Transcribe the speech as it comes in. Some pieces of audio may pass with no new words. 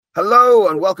Hello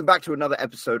and welcome back to another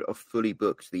episode of Fully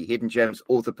Booked, the Hidden Gems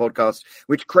author podcast,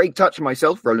 which Craig Touch and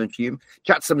myself, Roland Hume,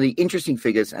 chat some of the interesting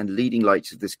figures and leading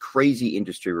lights of this crazy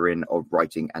industry we're in of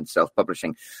writing and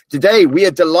self-publishing. Today, we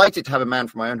are delighted to have a man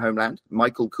from my own homeland,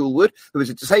 Michael Coolwood, who is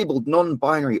a disabled,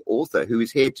 non-binary author who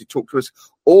is here to talk to us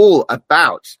all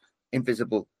about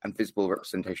invisible and visible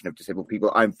representation of disabled people.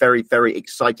 I'm very, very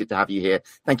excited to have you here.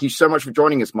 Thank you so much for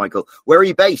joining us, Michael. Where are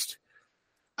you based?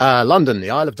 London,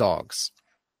 the Isle of Dogs.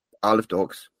 Isle of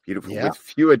Dogs, beautiful. Yeah.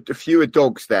 With fewer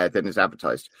dogs there than is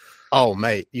advertised. Oh,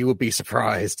 mate, you would be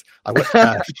surprised. But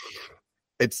there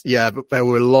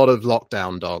were a lot of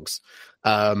lockdown dogs.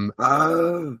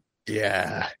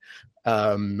 Yeah.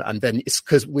 And then it's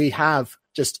because we have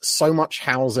just so much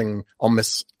housing on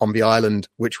the island,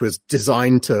 which was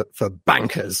designed for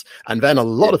bankers, and then a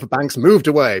lot of the banks moved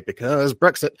away because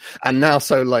Brexit, and now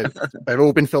they've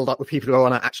all been filled up with people who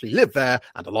want to actually live there,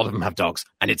 and a lot of them have dogs,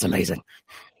 and it's amazing.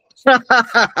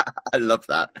 I love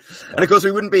that. And of course, we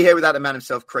wouldn't be here without the man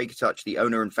himself, Craig Touch, the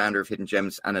owner and founder of Hidden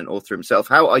Gems and an author himself.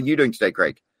 How are you doing today,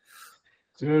 Craig?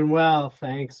 Doing well.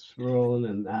 Thanks,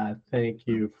 Roland. And thank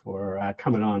you for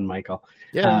coming on, Michael.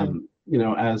 Yeah.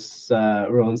 As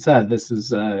Roland said, this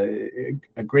is a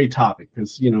great topic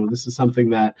because, this is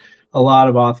something that a lot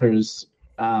of authors,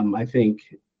 I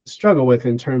think, struggle with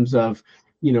in terms of,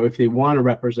 if they want to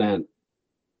represent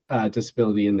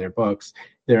disability in their books,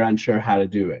 they're unsure how to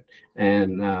do it.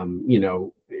 And,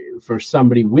 for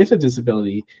somebody with a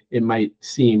disability, it might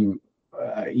seem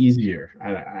easier.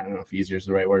 I don't know if easier is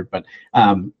the right word, but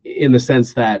in the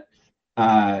sense that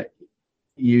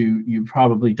you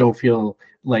probably don't feel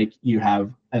like you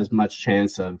have as much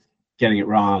chance of getting it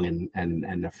wrong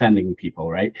and offending people,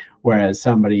 right? Whereas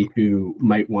somebody who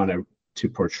might want to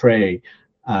portray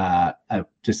a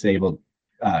disabled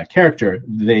character,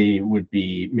 they would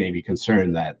be maybe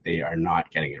concerned that they are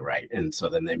not getting it right, and so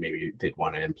then they'd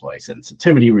want to employ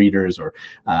sensitivity readers or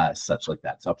such like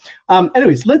that. So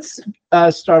anyways, let's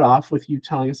start off with you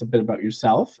telling us a bit about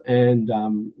yourself and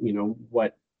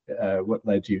what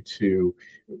led you to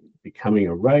becoming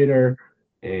a writer,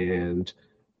 and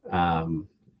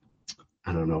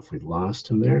I don't know if we lost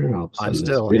him there. I'm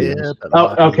still here.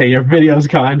 Okay, your video's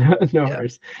gone. No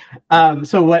worries.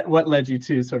 So what led you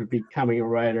to sort of becoming a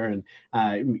writer? And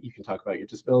you can talk about your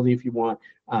disability if you want,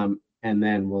 and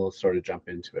then we'll sort of jump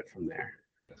into it from there.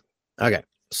 Okay,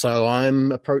 so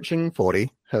I'm approaching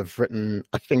 40. Have written,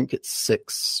 I think it's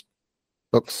 6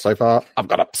 books so far. I've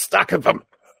got a stack of them.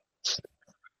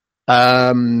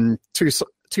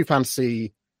 2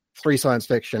 fantasy, 3 science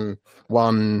fiction,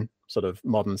 1 sort of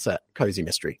modern set cozy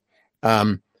mystery.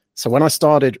 So when I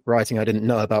started writing, I didn't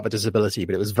know about the disability,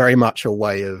 but it was very much a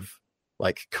way of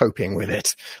coping with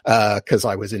it, because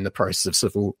I was in the process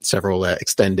of several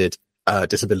extended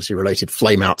disability related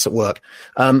flameouts at work.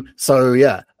 So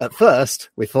yeah, at first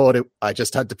we thought I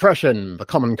just had depression, the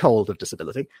common cold of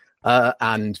disability,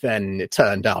 and then it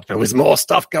turned out there was more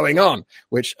stuff going on,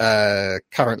 which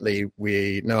currently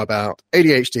we know about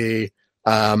ADHD,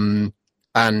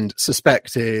 and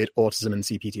suspected autism and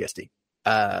CPTSD.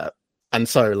 And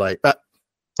so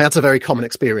that's a very common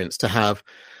experience, to have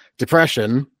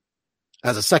depression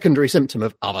as a secondary symptom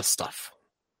of other stuff.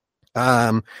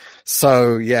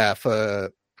 So yeah,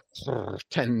 for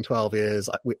 10, 12 years,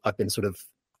 I've been sort of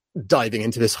diving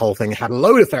into this whole thing. Had a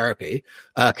load of therapy.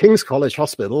 King's College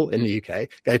Hospital in the UK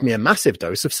gave me a massive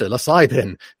dose of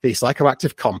psilocybin, the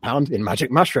psychoactive compound in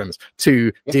magic mushrooms,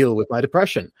 to deal with my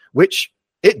depression, which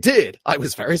it did. I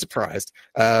was very surprised.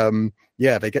 There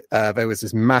was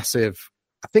this massive,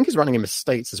 I think it's running in the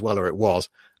States as well, or it was,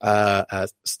 a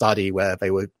study where they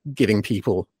were giving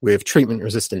people with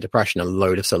treatment-resistant depression a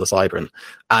load of psilocybin,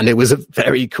 and it was a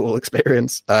very cool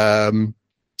experience. I've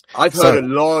heard a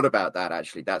lot about that,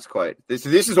 actually. That's quite... This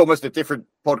is almost a different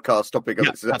podcast topic of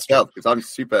itself, because I'm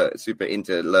super, super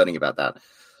into learning about that.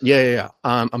 Yeah.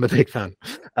 I'm a big fan.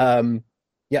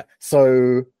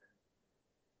 So...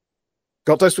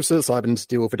 got dosed with psilocybin to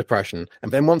deal with the depression.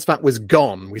 And then once that was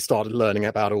gone, we started learning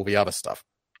about all the other stuff.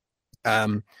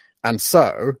 And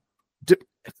so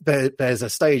there's a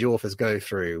stage authors go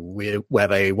through where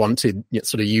they want to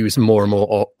sort of use more and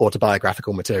more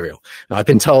autobiographical material. Now, I've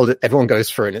been told that everyone goes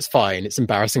through it and it's fine. It's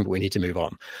embarrassing, but we need to move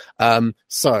on.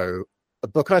 So a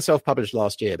book I self-published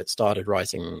last year that started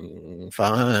writing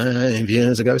 5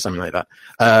 years ago, something like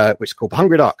that, which is called The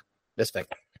Hungry Dark. This thing.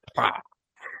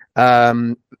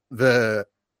 The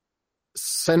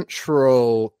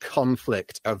central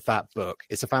conflict of that book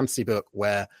is a fantasy book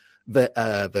where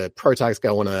the protagonists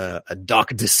go on a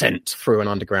dark descent through an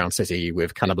underground city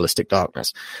with cannibalistic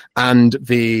darkness. And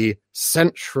the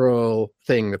central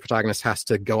thing the protagonist has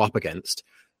to go up against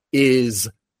is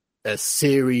a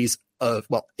series of,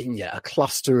 a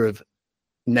cluster of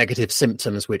negative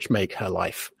symptoms which make her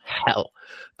life hell.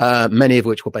 Many of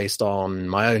which were based on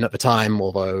my own at the time,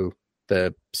 although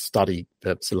the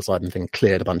psilocybin thing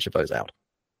cleared a bunch of those out.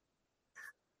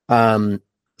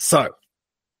 So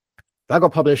that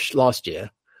got published last year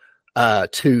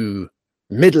to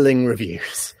middling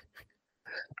reviews.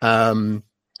 And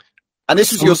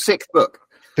this is your sixth book?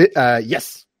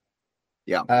 Yes.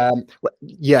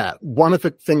 Yeah. One of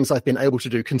the things I've been able to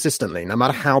do consistently, no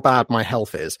matter how bad my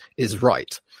health is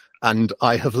write. And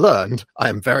I have learned I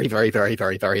am very, very, very,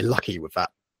 very, very lucky with that.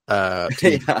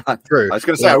 True. I was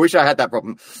going to say, I wish I had that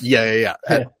problem. Yeah.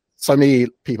 So many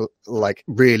people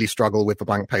really struggle with the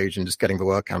blank page and just getting the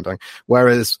word count going.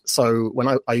 Whereas,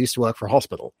 when I used to work for a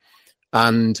hospital,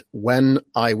 and when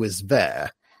I was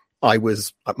there,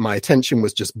 my attention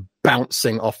was just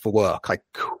bouncing off the work. I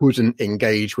couldn't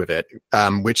engage with it,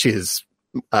 which is,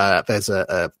 there's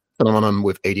a phenomenon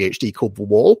with ADHD called the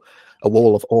wall, a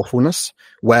wall of awfulness,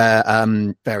 where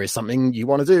there is something you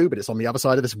want to do, but it's on the other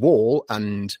side of this wall,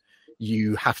 and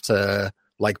you have to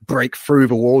break through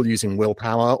the wall using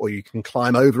willpower, or you can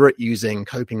climb over it using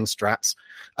coping strats.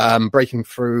 Breaking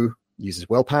through uses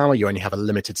willpower. You only have a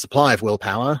limited supply of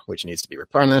willpower, which needs to be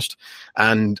replenished.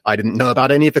 And I didn't know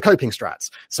about any of the coping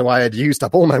strats. So I had used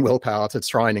up all my willpower to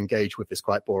try and engage with this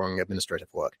quite boring administrative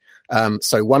work.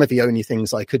 So one of the only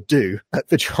things I could do at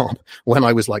the job when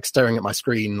I was staring at my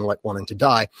screen, wanting to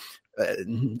die,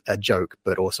 a joke,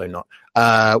 but also not,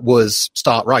 was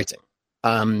start writing.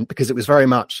 Because it was very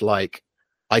much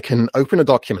I can open a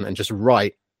document and just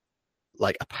write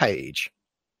a page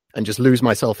and just lose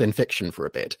myself in fiction for a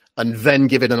bit and then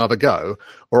give it another go,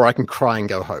 or I can cry and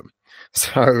go home.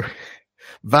 So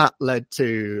that led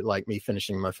to me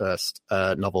finishing my first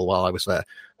novel while I was there,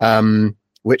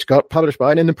 which got published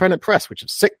by an independent press, which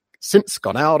has since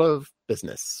gone out of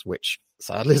business, which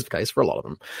sadly is the case for a lot of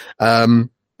them.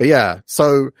 But yeah,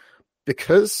 so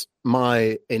because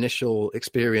my initial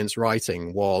experience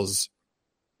writing was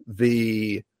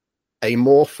the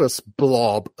amorphous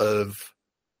blob of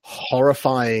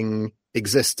horrifying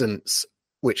existence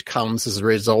which comes as a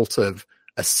result of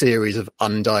a series of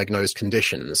undiagnosed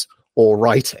conditions or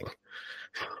writing,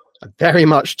 I very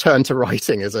much turned to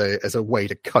writing as a way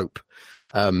to cope.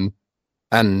 And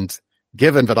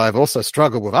given that I've also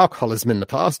struggled with alcoholism in the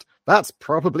past, that's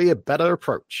probably a better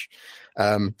approach.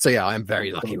 So yeah, I'm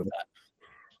very lucky with that.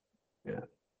 Yeah.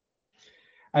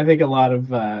 I think a lot of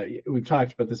we've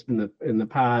talked about this in the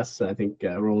past. I think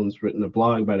Roland's written a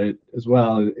blog about it as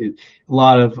well. A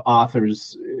lot of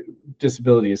authors,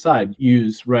 disability aside,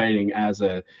 use writing as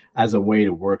a way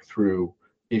to work through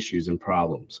issues and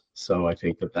problems. So I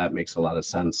think that makes a lot of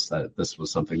sense that this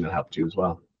was something that helped you as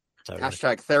well.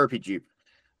 Hashtag therapy dupe.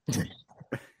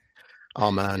 Oh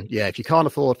man, yeah. If you can't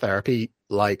afford therapy,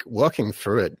 working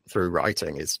through it through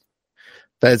writing is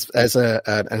there's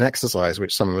an exercise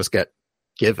which some of us get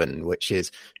given, which is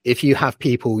if you have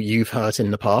people you've hurt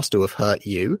in the past who have hurt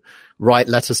you, write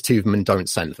letters to them and don't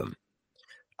send them.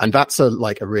 And that's a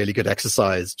really good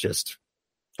exercise just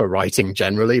for writing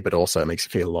generally, but also it makes you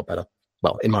feel a lot better.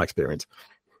 Well, in my experience.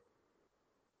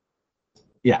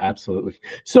 Yeah, absolutely.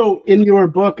 So in your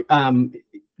book,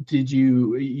 did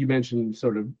you mentioned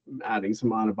sort of adding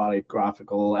some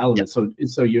autobiographical elements? Yep.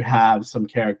 So you have some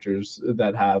characters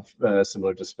that have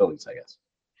similar disabilities, I guess.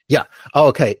 Yeah. Oh,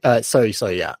 okay. So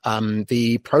yeah.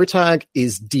 The protag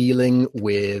is dealing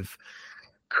with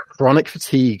chronic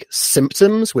fatigue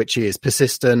symptoms, which is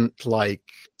persistent,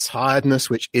 tiredness,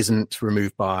 which isn't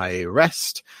removed by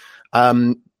rest.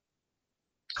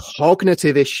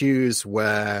 Cognitive issues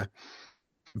where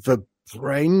the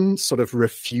brain sort of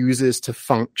refuses to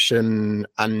function,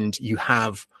 and you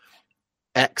have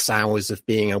X hours of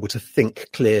being able to think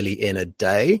clearly in a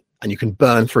day, and you can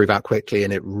burn through that quickly.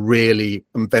 And it really,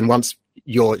 and then once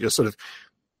your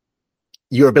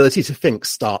ability to think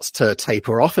starts to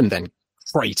taper off and then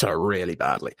crater really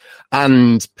badly,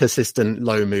 and persistent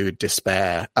low mood,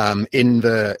 despair. In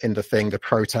the thing, the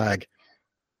protag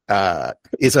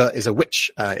is a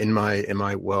witch in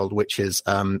my world, witches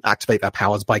activate their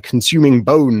powers by consuming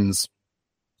bones,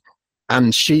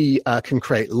 and she can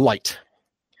create light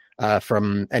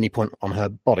from any point on her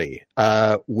body,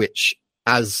 which,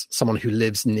 as someone who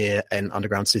lives near an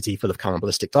underground city full of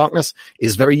cannibalistic darkness,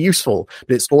 is very useful,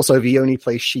 but it's also the only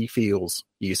place she feels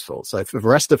useful. So for the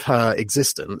rest of her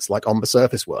existence, on the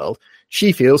surface world,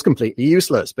 she feels completely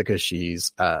useless because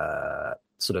she's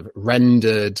sort of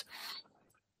rendered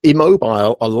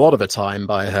immobile a lot of the time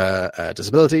by her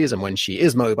disabilities, and when she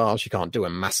is mobile, she can't do a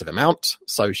massive amount.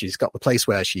 So she's got the place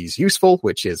where she's useful,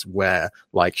 which is where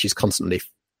she's constantly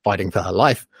fighting for her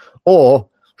life, or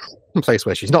place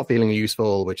where she's not feeling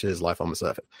useful, which is Life on the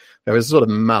Surface. There was a sort of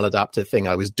maladaptive thing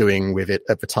I was doing with it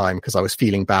at the time because I was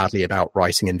feeling badly about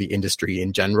writing in the industry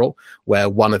in general, where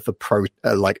one of the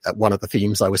one of the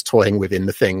themes I was toying with in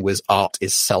the thing was art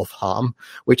is self-harm,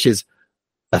 which is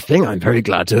a thing I'm very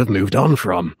glad to have moved on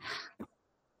from.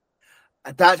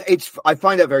 I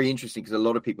find that very interesting because a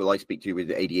lot of people I speak to with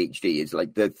ADHD is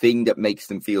like the thing that makes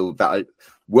them feel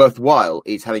worthwhile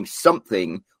is having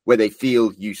something where they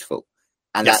feel useful.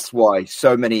 And yes. That's why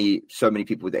so many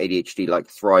people with ADHD like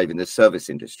thrive in the service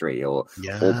industry or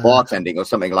bartending or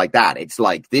something like that. It's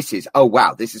like, this is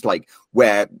like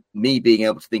where me being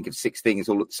able to think of 6 things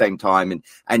all at the same time.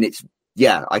 And it's,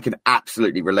 I can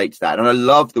absolutely relate to that. And I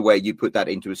love the way you put that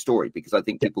into a story because I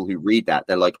think people who read that,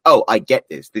 they're like, oh, I get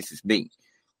this. This is me.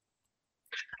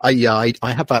 I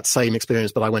have that same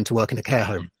experience, but I went to work in a care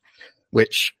home,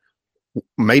 which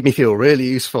made me feel really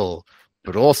useful.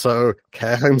 But also,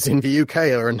 care homes in the UK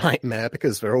are a nightmare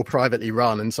because they're all privately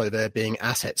run, and so they're being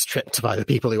asset stripped by the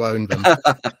people who own them.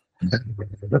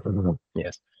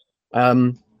 Yes.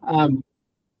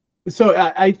 So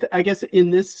I guess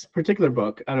in this particular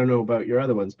book, I don't know about your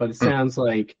other ones, but it sounds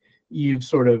like you've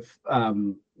sort of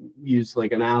used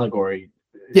like an allegory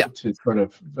to sort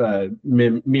of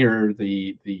mirror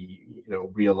the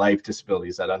real life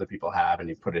disabilities that other people have, and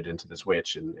you put it into this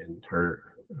witch and her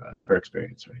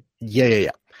experience, right?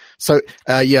 Yeah. So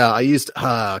I used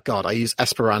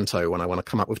Esperanto when I want to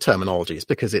come up with terminologies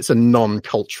because it's a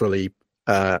non-culturally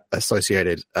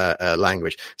associated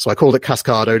language. So I called it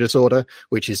Cascado disorder,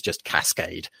 which is just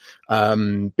cascade.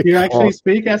 Do you actually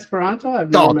speak Esperanto?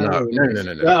 No.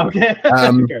 Oh, okay.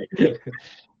 Great.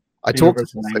 I talked a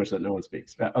language that no one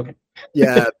speaks. Okay.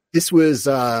 Yeah, this was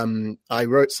I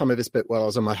wrote some of this bit while I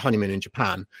was on my honeymoon in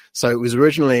Japan. So it was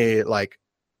originally like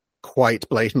quite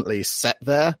blatantly set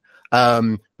there.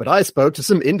 But I spoke to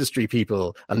some industry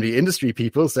people, and the industry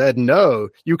people said, no,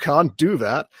 you can't do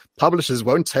that. Publishers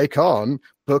won't take on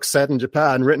books set in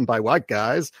Japan written by white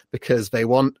guys because they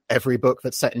want every book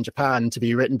that's set in Japan to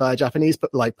be written by a Japanese,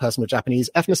 but like person of Japanese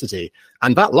ethnicity.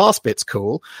 And that last bit's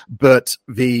cool. But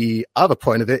the other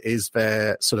point of it is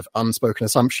their sort of unspoken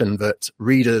assumption that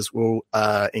readers will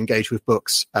engage with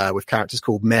books with characters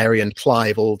called Mary and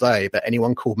Clive all day, but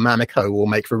anyone called Mamiko will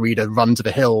make the reader run to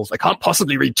the hills. They can't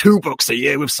possibly read 2 books a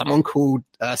year with someone called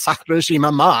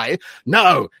Sakurashima Mai.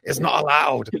 No, it's not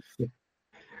allowed.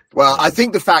 Well, I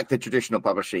think the fact that traditional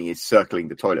publishing is circling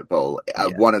the toilet bowl,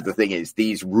 one of the things is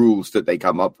these rules that they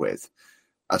come up with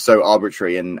are so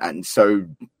arbitrary and so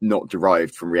not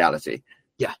derived from reality.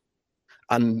 Yeah.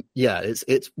 And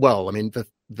it's well, I mean,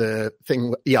 the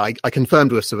thing, I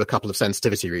confirmed with a couple of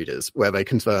sensitivity readers where they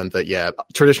confirmed that,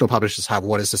 traditional publishers have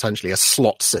what is essentially a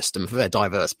slot system for their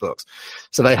diverse books.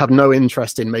 So they have no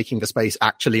interest in making the space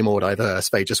actually more diverse.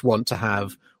 They just want to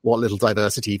have what little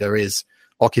diversity there is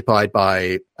occupied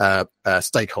by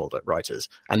stakeholder writers.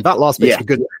 And that last bit's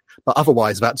good, but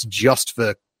otherwise that's just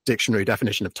the dictionary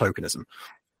definition of tokenism.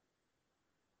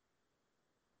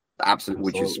 Absolutely.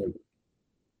 Which is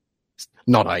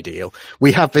not ideal.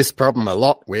 We have this problem a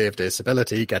lot with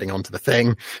disability getting onto the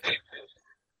thing.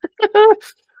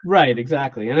 Right,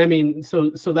 exactly. And I mean, so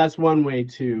that's one way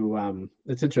to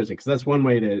it's interesting because that's one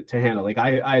way to handle. Like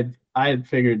I had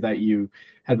figured that you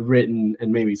had written,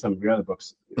 and maybe some of your other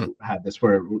books had this,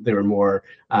 where they were more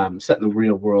set in the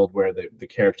real world, where the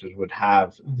characters would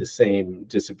have the same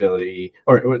disability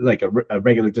or like a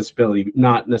regular disability,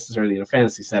 not necessarily in a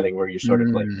fantasy setting where you're sort of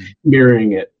like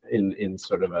mirroring it in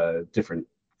sort of a different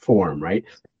form, right?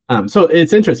 So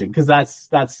it's interesting because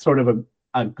that's sort of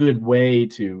a good way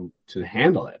to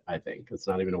handle it. I think it's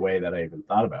not even a way that I even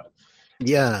thought about.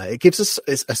 Yeah, it gives us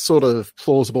a sort of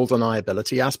plausible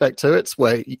deniability aspect to it,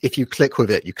 where if you click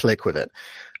with it, you click with it.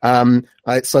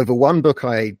 So the one book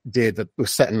I did that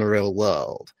was set in the real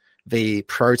world, the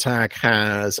protag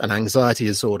has an anxiety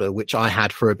disorder, which I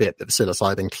had for a bit, but the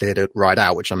psilocybin cleared it right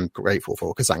out, which I'm grateful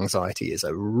for because anxiety is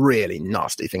a really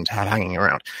nasty thing to have hanging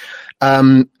around.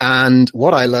 And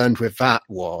what I learned with that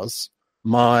was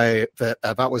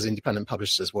that was independent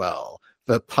published as well.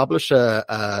 The publisher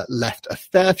left a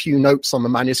fair few notes on the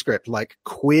manuscript, like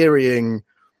querying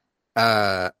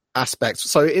aspects.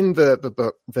 So in the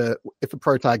book, if the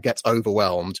protag gets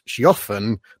overwhelmed, she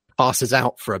often passes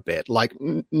out for a bit, like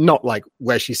not like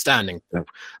where she's standing,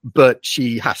 but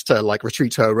she has to like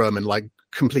retreat to her room and like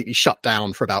completely shut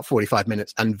down for about 45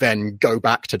 minutes and then go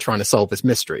back to trying to solve this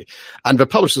mystery. And the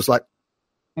publisher's like,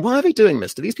 why are they doing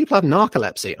this? Do these people have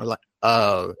narcolepsy? I'm like,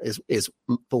 oh, is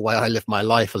the way I live my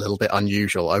life a little bit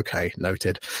unusual? Okay,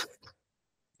 noted.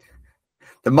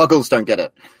 The muggles don't get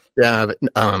it. Yeah, but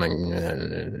no,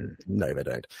 they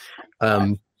don't.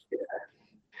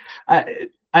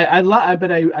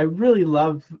 I really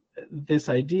love this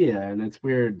idea, and it's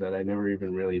weird that I never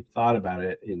even really thought about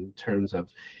it in terms of,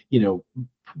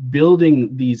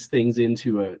 building these things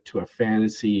into a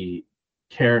fantasy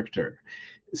character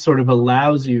sort of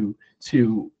allows you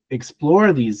to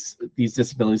explore these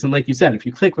disabilities. And like you said, if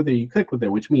you click with it, you click with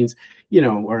it, which means,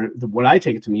 what I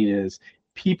take it to mean is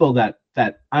people that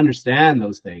understand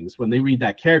those things, when they read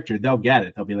that character, they'll get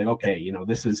it. They'll be like, okay,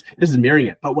 this is mirroring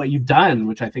it. But what you've done,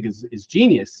 which I think is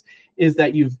genius, is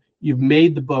that you've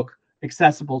made the book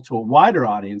accessible to a wider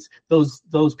audience. Those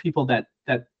people that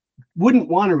wouldn't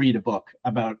want to read a book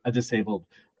about a disabled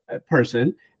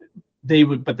person,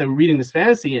 but they're reading this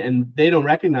fantasy and they don't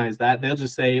recognize that. They'll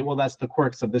just say, well, that's the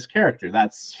quirks of this character.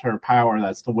 That's her power.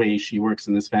 That's the way she works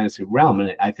in this fantasy realm.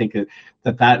 And I think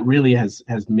that really has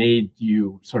made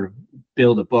you sort of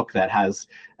build a book that has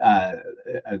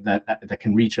that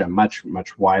can reach a much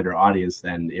wider audience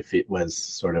than if it was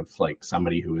sort of like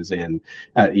somebody who is in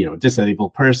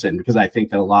disabled person, because I think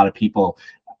that a lot of people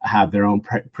have their own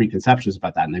preconceptions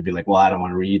about that, and they'd be like, well, I don't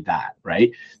want to read that,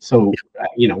 right? So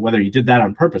whether you did that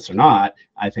on purpose or not,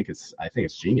 I think it's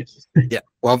genius. Yeah,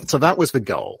 well, so that was the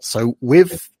goal. So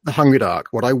with The Hungry Dark,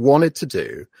 what I wanted to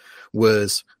do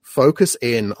was focus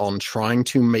in on trying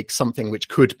to make something which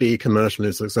could be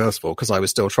commercially successful, because I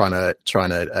was still trying to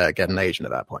get an agent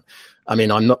at that point. I mean,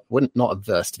 I'm not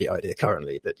averse to the idea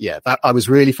currently, but yeah, that I was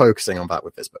really focusing on that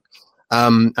with this book.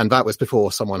 And that was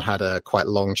before someone had a quite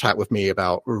long chat with me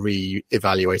about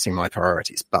re-evaluating my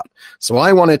priorities. But so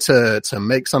I wanted to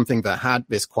make something that had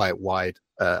this quite wide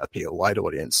appeal, wide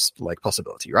audience like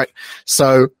possibility, right?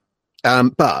 So,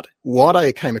 but what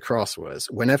I came across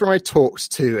was whenever I talked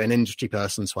to an industry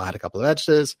person, so I had a couple of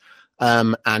editors,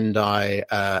 and a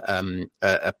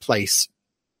place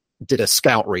did a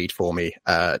scout read for me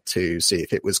to see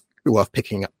if it was worth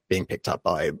being picked up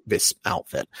by this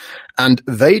outfit, and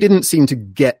they didn't seem to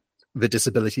get the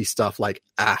disability stuff like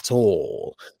at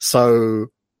all. So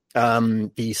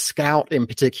the scout in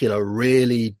particular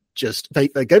really just they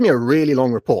gave me a really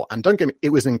long report, and don't get me, it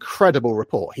was an incredible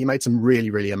report. He made some really,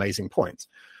 really amazing points,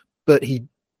 but he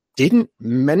didn't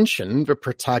mention the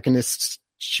protagonist's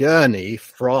journey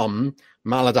from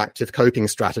maladaptive coping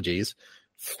strategies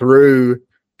through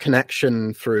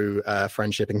connection, through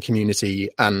friendship and community,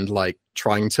 and like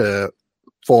trying to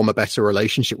form a better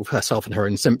relationship with herself and her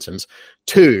own symptoms,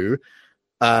 to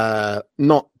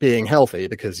not being healthy,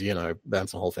 because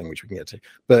that's a whole thing which we can get to,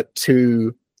 but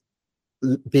to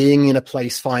being in a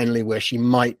place finally where she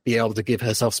might be able to give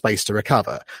herself space to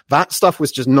recover. That stuff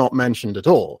was just not mentioned at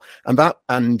all,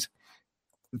 and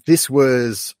this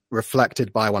was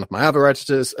reflected by one of my other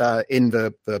editors in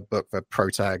the book, the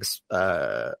protags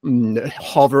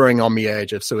hovering on the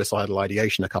edge of suicidal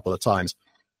ideation a couple of times.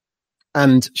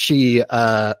 And she,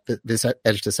 this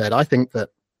editor said, I think that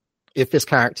if this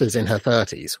character is in her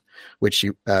 30s, which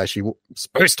she was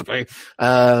supposed to be,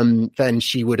 then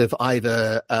she would have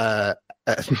either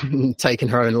taken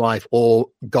her own life or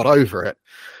got over it,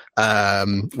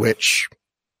 which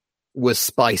was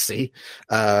spicy,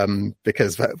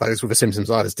 because those were the symptoms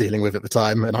I was dealing with at the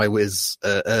time, and I was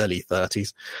early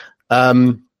 30s.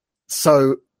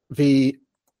 So the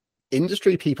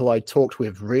industry people I talked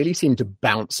with really seemed to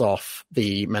bounce off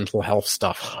the mental health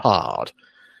stuff hard,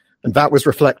 and that was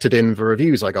reflected in the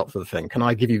reviews I got for the thing. Can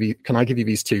I give you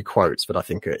these two quotes that I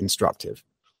think are instructive?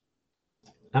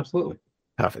 Absolutely.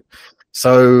 Perfect.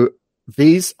 So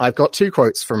I've got two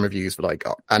quotes from reviews that I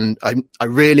got, and I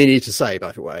really need to say,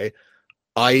 by the way,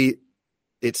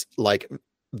 it's like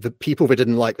the people that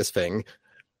didn't like this thing,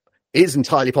 it's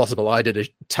entirely possible I did a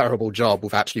terrible job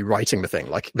with actually writing the thing.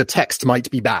 Like, the text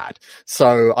might be bad.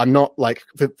 So I'm not like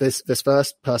this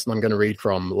first person I'm going to read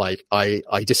from, like, I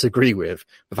disagree with,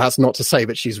 but that's not to say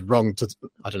that she's wrong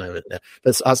I don't know.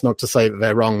 That's not to say that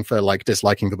they're wrong for like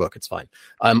disliking the book. It's fine.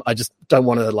 I just don't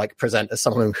want to like present as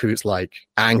someone who's like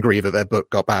angry that their book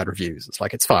got bad reviews. It's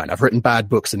like, it's fine. I've written bad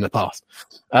books in the past.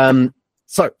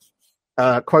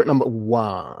 Quote number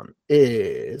one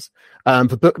is,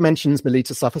 the book mentions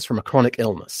Melita suffers from a chronic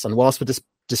illness, and whilst the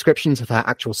descriptions of her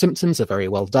actual symptoms are very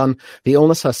well done, the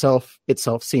illness itself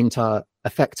seemed to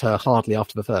affect her hardly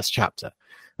after the first chapter.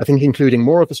 I think including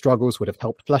more of the struggles would have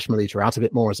helped flesh Melita out a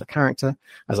bit more as a character,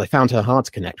 as I found her hard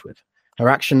to connect with. Her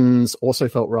actions also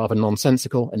felt rather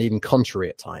nonsensical and even contrary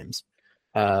at times,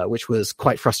 which was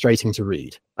quite frustrating to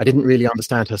read. I didn't really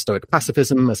understand her stoic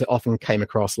pacifism, as it often came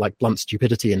across like blunt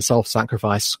stupidity and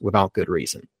self-sacrifice without good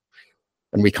reason.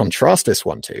 And we contrast this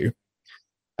one to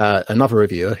another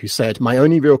reviewer who said, my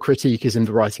only real critique is in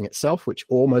the writing itself, which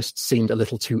almost seemed a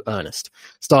little too earnest.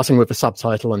 Starting with the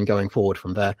subtitle and going forward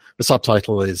from there, the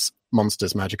subtitle is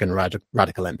monsters, magic, and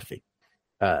radical empathy.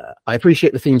 I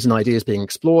appreciate the themes and ideas being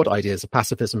explored, ideas of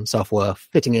pacifism, self-worth,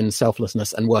 fitting in,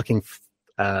 selflessness, and working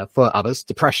for others,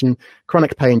 depression,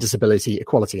 chronic pain, disability,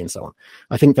 equality, and so on.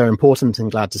 I think they're important and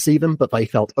glad to see them, but they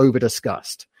felt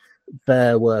over-discussed.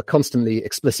 There were constantly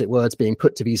explicit words being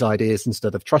put to these ideas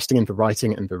instead of trusting in the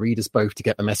writing and the readers both to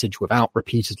get the message without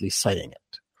repeatedly saying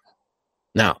it.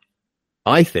 Now,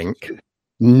 I think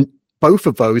both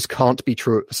of those can't be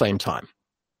true at the same time.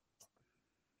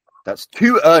 That's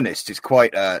too earnest. Is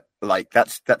quite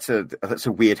that's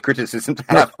a weird criticism to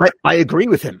have. I agree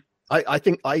with him. I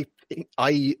think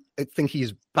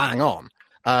he's bang on.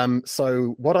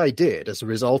 So what I did as a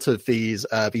result of these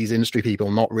industry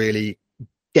people not really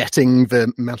getting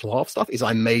the mental health stuff is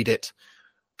I made it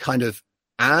kind of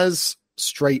as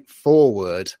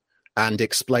straightforward and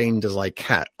explained as I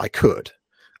could.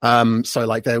 So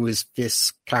like there was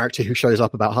this character who shows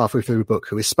up about halfway through the book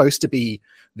who is supposed to be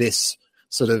this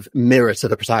sort of mirror to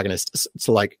the protagonist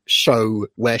to like show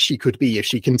where she could be if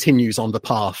she continues on the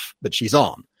path that she's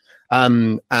on.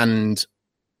 And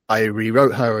I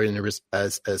rewrote her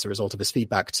as a result of his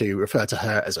feedback to refer to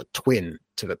her as a twin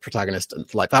to the protagonist,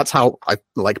 and like that's how I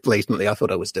like blatantly I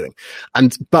thought I was doing.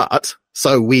 But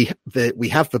so we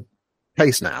have the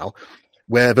case now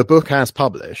where the book as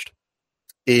published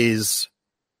is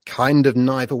kind of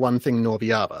neither one thing nor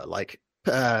the other. Like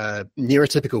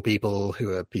neurotypical people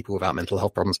who are people without mental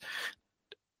health problems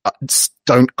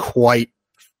don't quite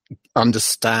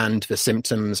understand the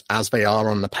symptoms as they are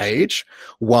on the page,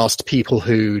 whilst people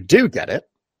who do get it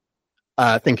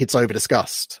think it's over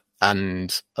discussed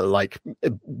and like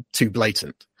too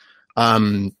blatant,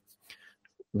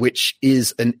 which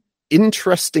is an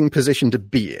interesting position to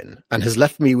be in and has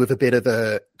left me with a bit of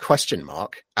a question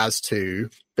mark as to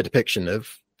the depiction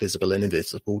of visible and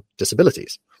invisible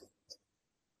disabilities.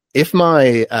 If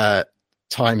my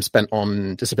time spent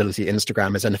on disability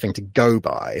Instagram is anything to go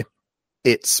by,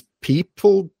 it's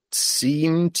people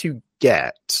seem to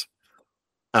get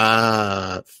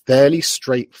fairly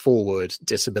straightforward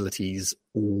disabilities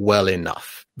well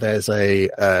enough. There's a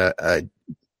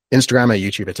Instagram, a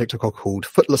YouTube, a TikTok called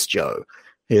Footless Joe.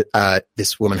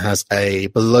 This woman has a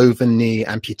below-the-knee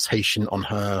amputation on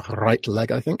her right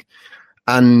leg, I think.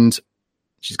 And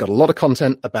she's got a lot of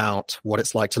content about what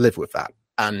it's like to live with that.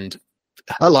 And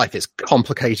her life is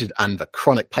complicated, and the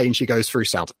chronic pain she goes through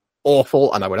sounds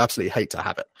awful, and I would absolutely hate to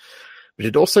have it. But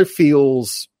it also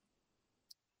feels,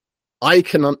 I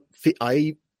feel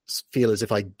as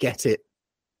if I get it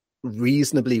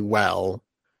reasonably well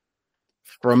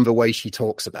from the way she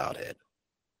talks about it.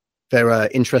 There are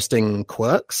interesting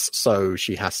quirks, so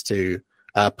she has to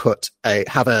have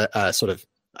a sort of,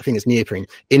 I think it's neoprene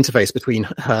interface between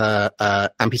her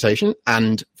amputation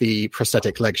and the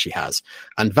prosthetic leg she has,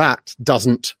 and that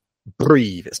doesn't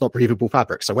breathe. It's not breathable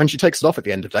fabric. So when she takes it off at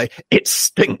the end of the day, it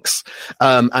stinks.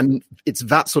 And it's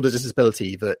that sort of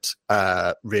disability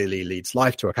that really leads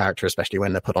life to a character, especially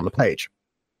when they're put on the page.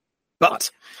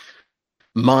 But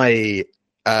the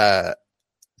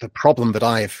problem that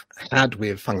I've had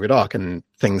with Hungry Dark and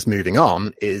things moving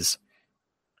on is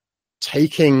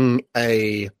taking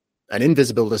an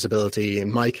invisible disability,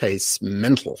 in my case,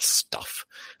 mental stuff,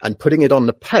 and putting it on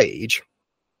the page.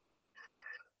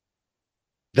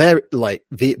 There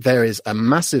is a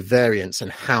massive variance in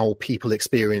how people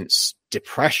experience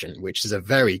depression, which is a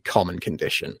very common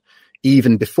condition,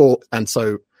 even before. And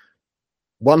so,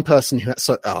 one person who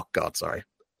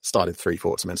started 3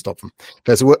 thoughts and then stopped them.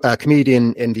 There's a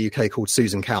comedian in the UK called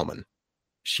Susan Calman.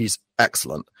 She's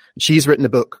excellent. She's written a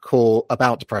book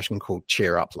about depression called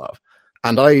Cheer Up, Love.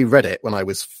 And I read it when I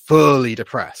was fully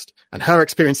depressed. And her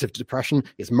experience of depression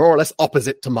is more or less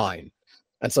opposite to mine.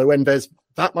 And so when there's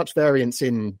that much variance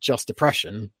in just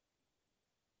depression,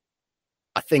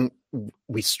 I think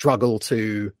we struggle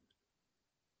to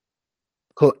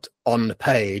put on the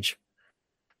page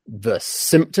the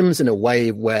symptoms in a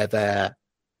way where they're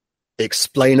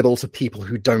explainable to people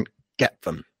who don't get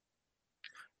them.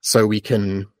 So we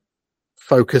can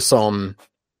focus on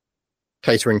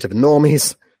catering to the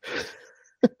normies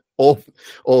or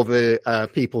the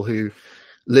people who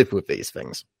live with these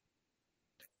things.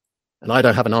 And I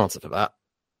don't have an answer for that.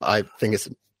 I think it's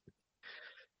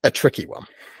a tricky one.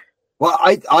 Well,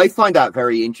 I find that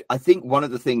very interesting. I think one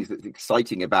of the things that's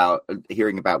exciting about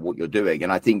hearing about what you're doing,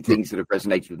 and I think things that have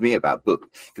resonated with me about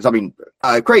book, because I mean,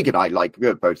 Craig and I,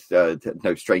 we're both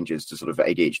no strangers to sort of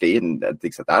ADHD and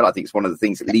things like that. I think it's one of the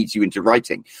things that leads you into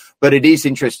writing. But it is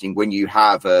interesting when you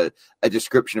have a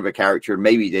description of a character and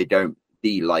maybe they don't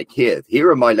be like, here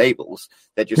are my labels.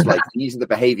 They're just like, these are the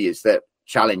behaviors that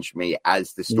challenge me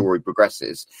as the story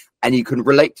progresses. And you can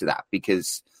relate to that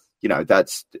because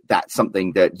that's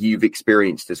something that you've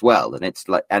experienced as well. And it's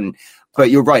like, but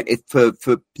you're right. If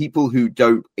for people who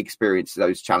don't experience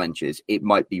those challenges, it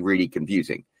might be really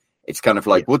confusing. It's kind of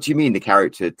like, what do you mean the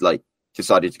character like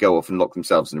decided to go off and lock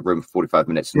themselves in a room for 45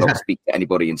 minutes and not speak to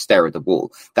anybody and stare at the wall?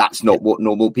 That's not what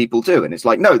normal people do. And it's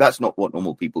like, no, that's not what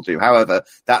normal people do. However,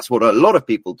 that's what a lot of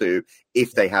people do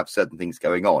if they have certain things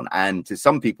going on. And to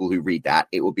some people who read that,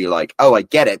 it will be like, oh, I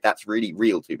get it. That's really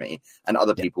real to me. And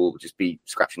other people will just be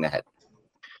scratching their head.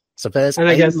 So there's, and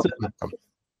I guess,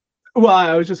 well,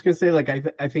 I was just going to say, like,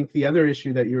 I think the other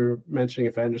issue that you're mentioning,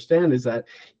 if I understand, is that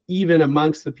even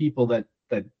amongst the people that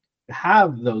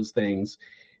have those things,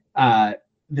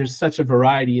 there's such a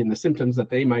variety in the symptoms that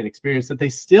they might experience that they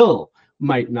still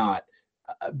might not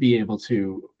be able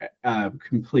to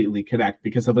completely connect,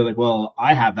 because they'll be like, well,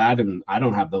 I have that and I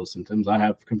don't have those symptoms. I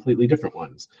have completely different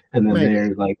ones. And then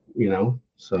they're like,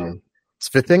 so. So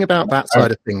the thing about that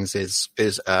side of things is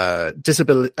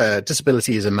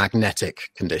disability is a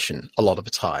magnetic condition a lot of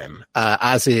the time,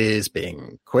 as is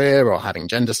being queer or having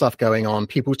gender stuff going on.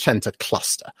 People tend to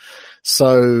cluster.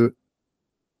 So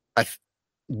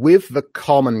with the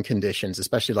common conditions,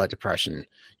 especially like depression,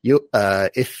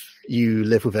 if you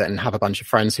live with it and have a bunch of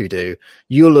friends who do,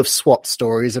 you'll have swapped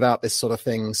stories about this sort of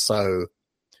thing. So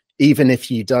even if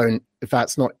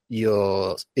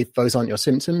those aren't your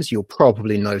symptoms, you'll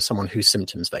probably know someone whose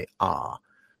symptoms they are.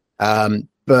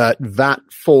 But that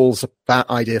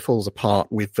idea falls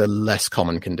apart with the less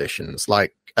common conditions.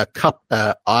 Like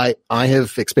I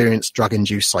have experienced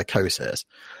drug-induced psychosis,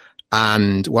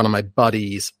 and one of my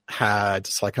buddies had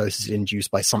psychosis induced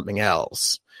by something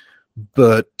else,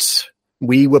 but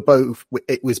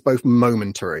it was both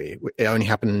momentary. It only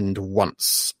happened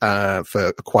once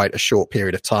for quite a short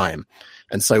period of time.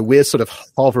 And so we're sort of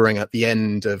hovering at the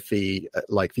end of the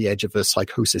edge of the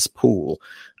psychosis pool,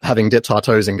 having dipped our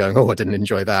toes and going, oh, I didn't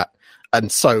enjoy that. And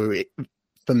so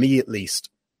for me, at least,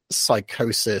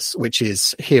 psychosis, which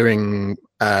is hearing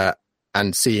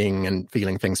and seeing and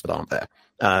feeling things that aren't there,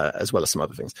 as well as some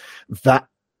other things,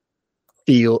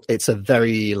 it's a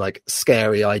very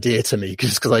scary idea to me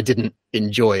because I didn't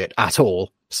enjoy it at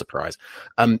all. Surprise.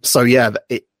 So yeah,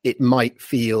 it might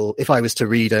feel, if I was to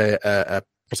read a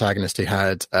protagonist who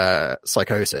had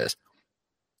psychosis,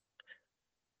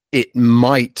 it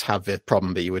might have the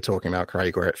problem that you were talking about,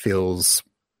 Craig, where it feels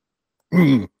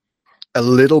a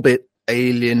little bit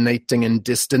alienating and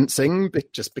distancing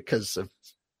just because of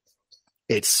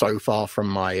it's so far from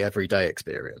my everyday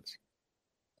experience.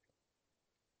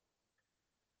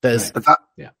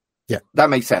 That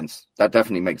makes sense. That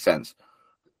definitely makes sense.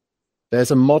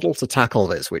 There's a model to tackle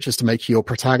this, which is to make your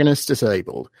protagonist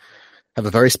disabled, have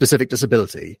a very specific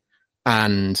disability,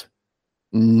 and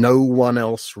no one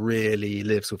else really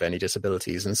lives with any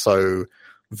disabilities. And so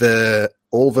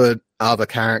all the other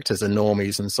characters are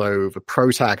normies, and so the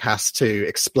protag has to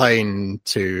explain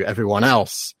to everyone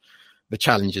else the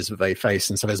challenges that they face.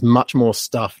 And so there's much more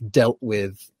stuff dealt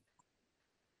with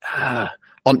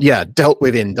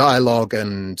in dialogue,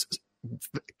 and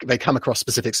they come across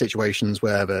specific situations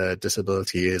where the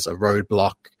disability is a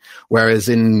roadblock. Whereas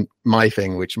in my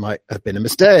thing, which might have been a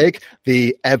mistake,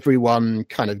 everyone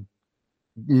kind of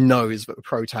knows that the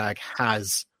protag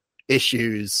has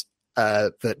issues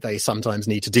that they sometimes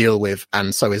need to deal with,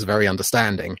 and so is very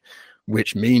understanding,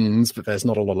 which means that there's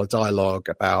not a lot of dialogue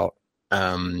about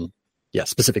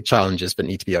specific challenges that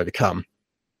need to be overcome.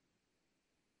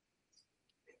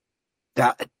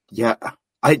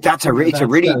 It's a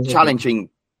really challenging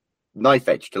knife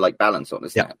edge to balance on,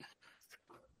 isn't it?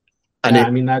 And I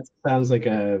mean, that sounds like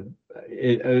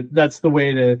that's the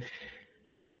way to,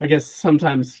 I guess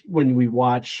sometimes when we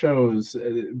watch shows,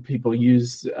 people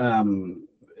use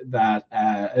that.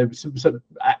 So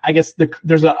I guess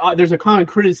there's a common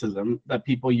criticism that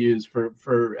people use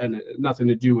for and nothing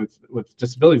to do with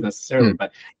disabilities necessarily,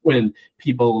 but when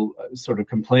people sort of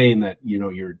complain that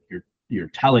you're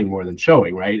telling more than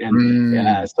showing, right?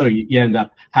 And so you end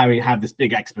up have this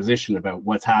big exposition about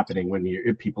what's happening when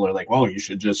people are like, well, you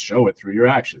should just show it through your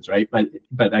actions, right?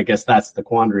 But I guess that's the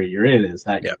quandary you're in, is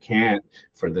that you can't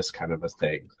for this kind of a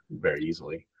thing very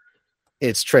easily.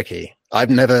 It's tricky.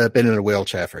 I've never been in a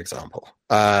wheelchair, for example.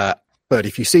 But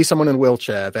if you see someone in a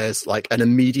wheelchair, there's an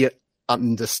immediate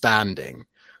understanding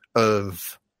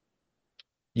of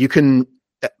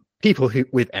people who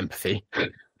with empathy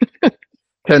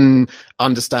can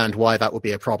understand why that would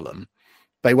be a problem.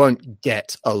 They won't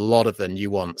get a lot of the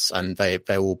nuance, and there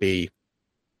will be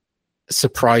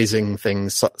surprising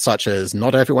things such as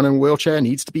not everyone in a wheelchair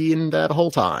needs to be in there the whole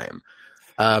time.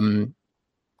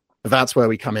 That's where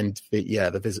we come into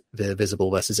the visible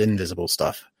versus invisible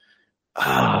stuff.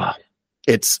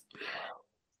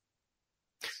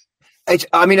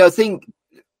 I think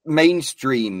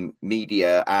mainstream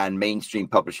media and mainstream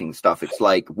publishing stuff, it's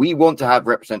like we want to have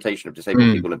representation of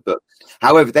disabled people in books.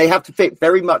 However, they have to fit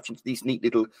very much into these neat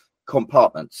little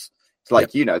compartments. It's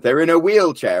like, they're in a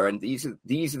wheelchair and these are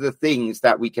the things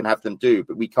that we can have them do,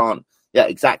 but we can't. Yeah,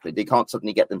 exactly. They can't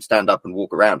suddenly get them stand up and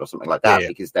walk around or something like that,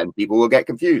 because then people will get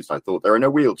confused. I thought they're in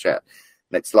a wheelchair.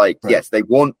 And it's like, yes, they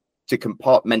want to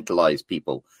compartmentalize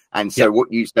people. And so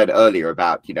what you said earlier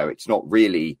about, it's not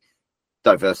really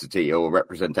diversity or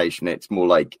representation. It's more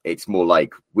like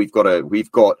we've got a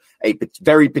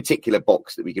very particular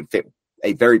box that we can fit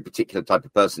a very particular type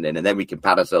of person in, and then we can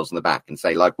pat ourselves on the back and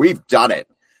say, like, we've done it.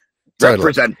 Totally.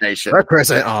 Representation.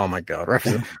 Oh my god,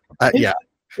 yeah,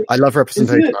 I love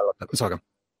representation. I love that. Sorry.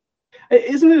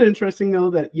 Isn't it interesting though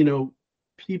that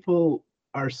people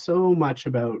are so much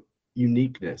about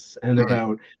uniqueness and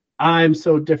about I'm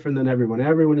so different than everyone.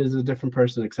 Everyone is a different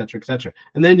person, et cetera, et cetera.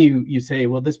 And then you say,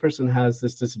 well, this person has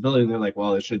this disability, and they're like,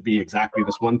 well, it should be exactly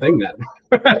this one thing then.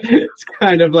 It's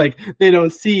kind of like they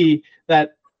don't see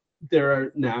that there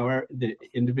are now the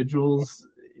individuals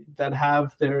that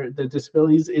have their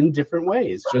disabilities in different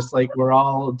ways, just like we're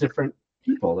all different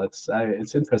people. That's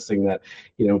it's interesting that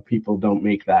people don't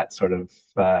make that sort of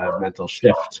mental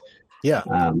shift. Yeah,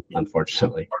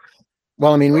 unfortunately.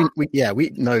 Well, I mean,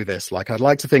 we know this. Like, I'd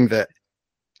like to think that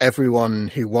everyone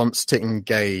who wants to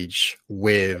engage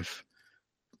with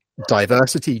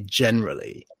diversity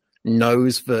generally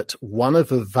knows that one of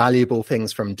the valuable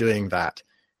things from doing that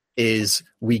is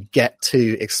we get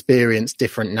to experience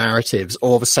different narratives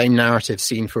or the same narrative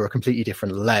seen through a completely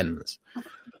different lens.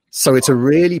 So it's a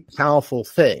really powerful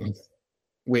thing,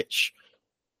 which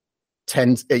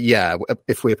tends,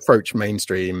 if we approach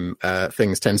mainstream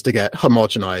things, tends to get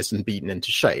homogenized and beaten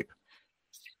into shape.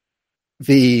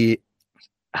 The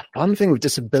fun thing with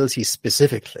disability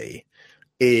specifically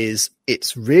is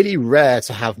it's really rare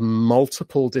to have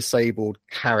multiple disabled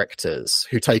characters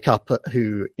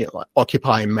who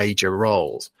occupy major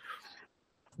roles.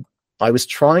 I was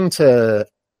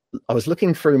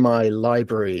looking through my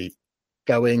library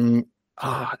going,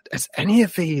 is any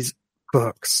of these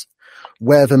books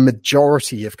where the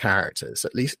majority of characters,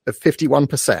 at least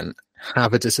 51%,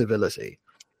 have a disability?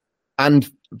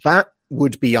 And that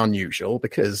would be unusual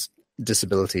because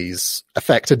disabilities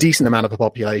affect a decent amount of the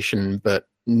population, but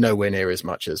nowhere near as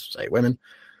much as, say, women.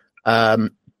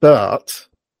 But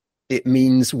it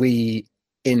means we,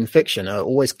 in fiction, are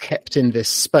always kept in this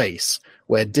space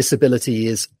where disability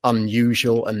is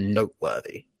unusual and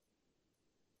noteworthy.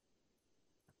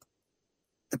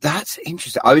 That's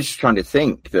interesting. I was just trying to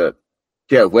think that,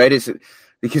 where does it...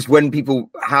 Because when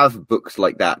people have books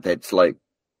like that, that's like,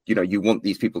 you want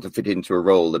these people to fit into a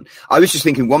role. And I was just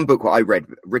thinking one book what I read,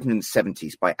 written in the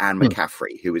 70s by Anne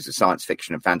McCaffrey, who was a science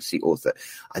fiction and fantasy author.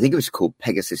 I think it was called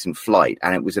Pegasus in Flight.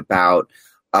 And it was about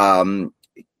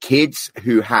kids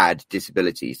who had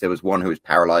disabilities. There was one who was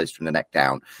paralyzed from the neck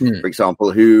down, for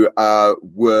example, who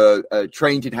were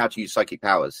trained in how to use psychic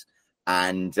powers.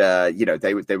 And,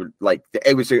 they were like,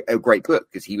 it was a great book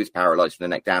because he was paralyzed from the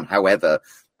neck down. However,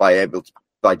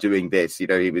 by doing this, he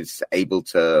was able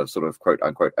to sort of quote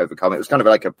unquote overcome it. It was kind of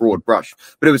like a broad brush,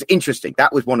 but it was interesting.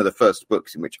 That was one of the first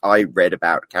books in which I read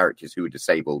about characters who were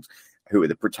disabled, who were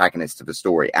the protagonists of the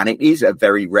story. And it is a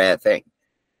very rare thing.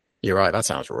 You're right. That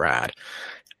sounds rad.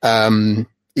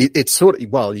 It's sort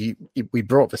of, we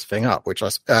brought this thing up, which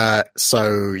was,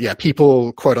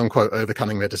 people quote unquote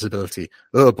overcoming their disability.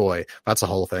 Oh boy, that's a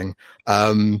whole thing.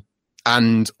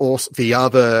 And also the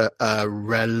other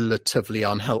relatively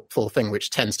unhelpful thing which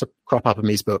tends to crop up in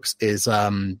these books is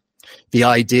the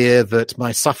idea that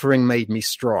my suffering made me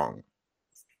strong.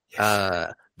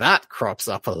 Yes. That crops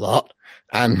up a lot,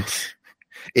 and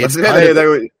it's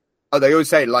they always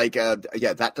say like,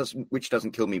 which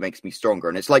doesn't kill me makes me stronger,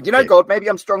 and it's like, God, maybe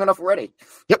I'm strong enough already.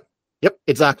 Yep,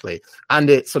 exactly. And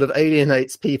it sort of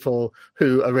alienates people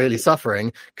who are really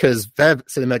suffering because they're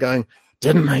sitting there going,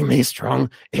 didn't make me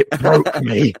strong, it broke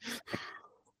me.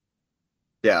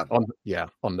 On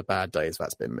the bad days,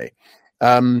 that's been me.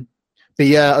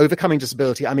 Overcoming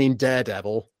disability, I mean,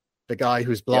 Daredevil, the guy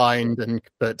who's blind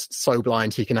but so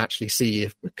blind he can actually see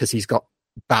because he's got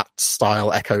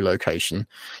bat-style echolocation.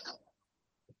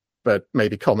 But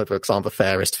maybe comic books aren't the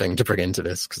fairest thing to bring into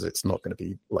this because it's not going to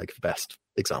be like the best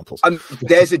examples.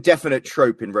 There's a definite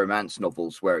trope in romance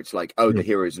novels where it's like, the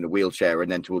hero's in a wheelchair,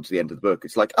 and then towards the end of the book,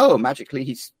 it's like, magically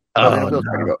he's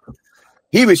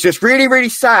he was just really, really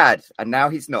sad, and now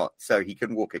he's not, so he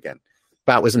can walk again.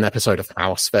 That was an episode of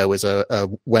House. There was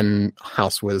when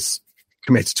House was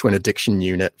committed to an addiction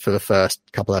unit for the first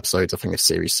couple episodes, I think, of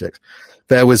series 6.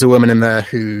 There was a woman in there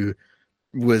who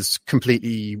was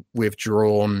completely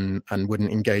withdrawn and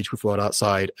wouldn't engage with the world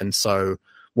outside. And so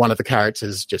one of the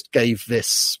characters just gave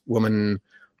this woman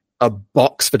a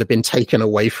box that had been taken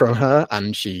away from her,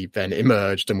 and she then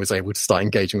emerged and was able to start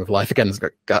engaging with life again.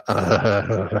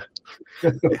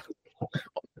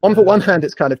 On the one hand,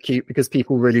 it's kind of cute because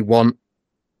people really want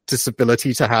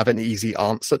disability to have an easy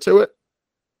answer to it.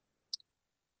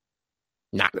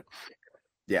 Nah.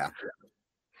 Yeah.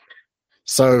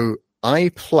 So I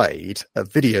played a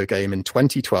video game in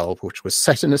 2012, which was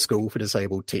set in a school for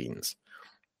disabled teens.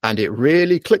 And it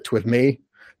really clicked with me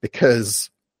because,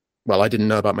 well, I didn't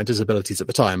know about my disabilities at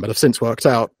the time, but I've since worked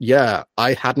out,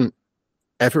 I hadn't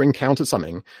ever encountered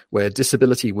something where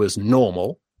disability was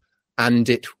normal and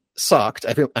it sucked,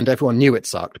 and everyone knew it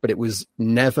sucked, but it was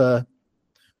never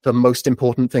the most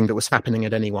important thing that was happening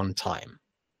at any one time.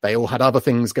 They all had other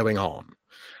things going on.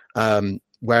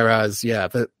 Whereas,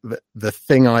 the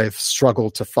thing I've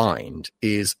struggled to find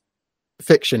is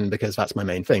fiction, because that's my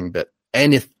main thing, but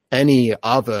any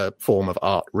other form of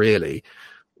art, really,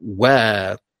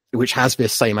 which has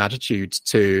this same attitude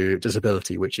to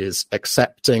disability, which is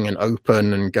accepting and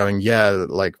open and going,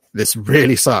 like, this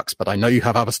really sucks, but I know you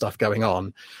have other stuff going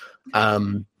on.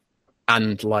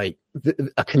 And like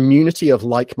a community of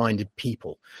like-minded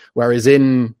people. Whereas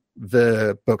in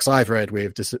the books I've read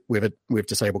with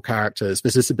disabled characters, the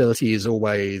disability is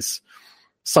always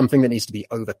something that needs to be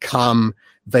overcome.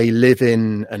 They live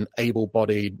in an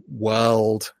able-bodied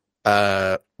world,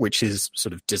 which is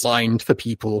sort of designed for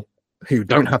people who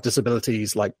don't have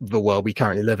disabilities, like the world we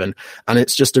currently live in. And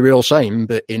it's just a real shame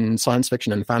that in science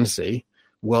fiction and fantasy,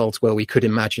 worlds where we could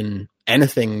imagine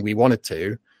anything we wanted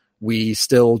to, we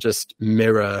still just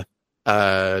mirror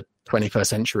 21st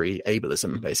century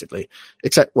ableism, basically.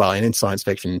 Except, well, in science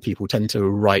fiction, people tend to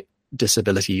write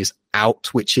disabilities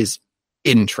out, which is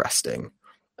interesting.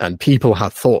 And people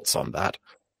have thoughts on that.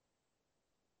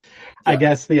 I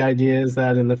guess the idea is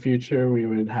that in the future we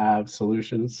would have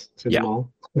solutions to them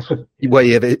all. Well,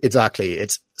 exactly.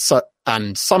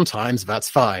 And sometimes that's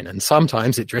fine, and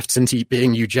sometimes it drifts into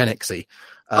being eugenicsy.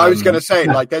 I was going to say,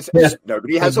 like, there's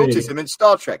nobody has autism in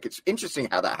Star Trek. It's interesting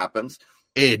how that happens.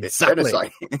 Exactly.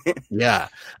 Yeah.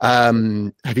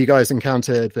 Have you guys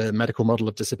encountered the medical model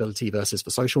of disability versus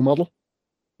the social model?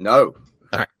 No.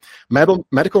 All right.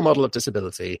 Medical model of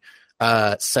disability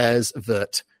says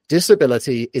that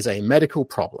disability is a medical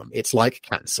problem. It's like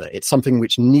cancer. It's something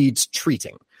which needs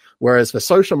treating. Whereas the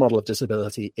social model of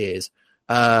disability is,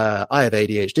 I have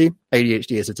ADHD.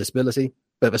 ADHD is a disability.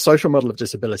 But the social model of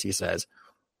disability says,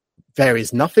 there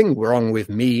is nothing wrong with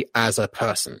me as a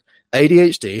person.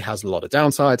 ADHD has a lot of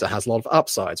downsides. It has a lot of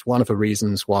upsides. One of the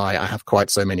reasons why I have quite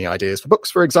so many ideas for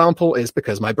books, for example, is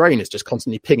because my brain is just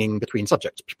constantly pinging between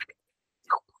subjects.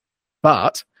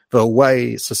 But the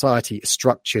way society is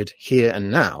structured here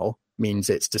and now means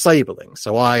it's disabling.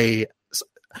 So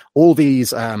all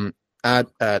these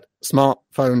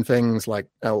smartphone things, like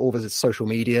all the social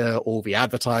media, all the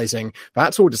advertising,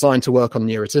 that's all designed to work on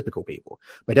neurotypical people.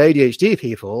 But ADHD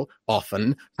people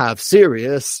often have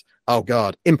serious,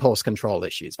 impulse control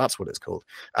issues. That's what it's called.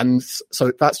 And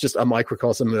so that's just a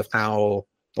microcosm of how,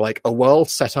 like, a world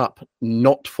set up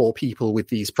not for people with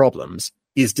these problems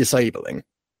is disabling.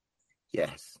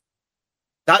 Yes.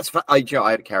 I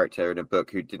had a character in a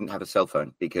book who didn't have a cell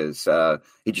phone because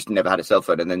he just never had a cell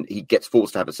phone, and then he gets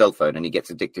forced to have a cell phone, and he gets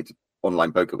addicted to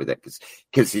online poker with it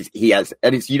because he has,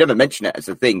 and you never mention it as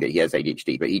a thing that he has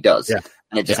ADHD, but he does,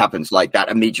 and it just happens like that.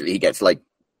 Immediately, he gets like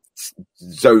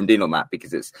zoned in on that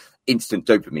because it's instant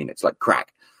dopamine. It's like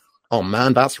crack. Oh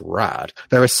man, that's rad.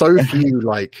 There are so few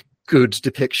like good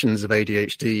depictions of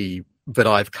ADHD that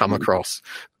I've come across.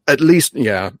 At least,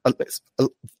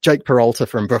 Jake Peralta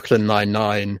from Brooklyn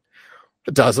Nine-Nine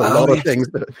does a lot of things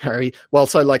that are very well.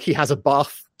 So, like, he has a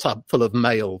bathtub full of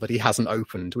mail that he hasn't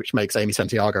opened, which makes Amy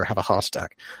Santiago have a heart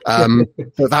attack.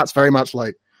 So that's very much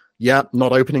like,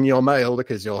 not opening your mail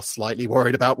because you're slightly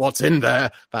worried about what's in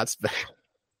there.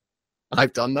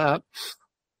 I've done that.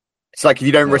 It's like if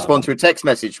you don't respond to a text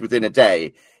message within a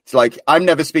day, it's like, I'm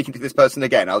never speaking to this person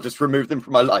again. I'll just remove them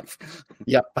from my life.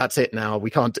 Yep, that's it now.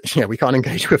 We can't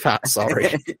engage with that.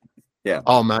 Sorry. Yeah.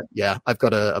 Oh man, yeah. I've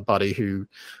got a buddy who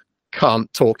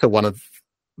can't talk to one of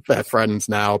their friends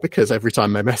now because every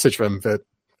time I message them, the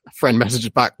friend messages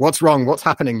back, "What's wrong? What's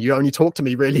happening? You only talk to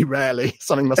me really rarely.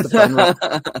 Something must have gone wrong."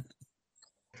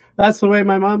 That's the way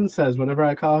my mom says whenever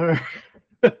I call her.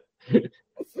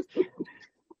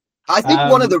 I think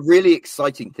one of the really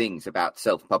exciting things about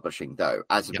self-publishing, though,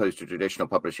 as opposed to traditional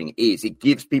publishing, is it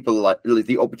gives people like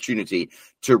the opportunity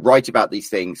to write about these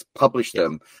things, publish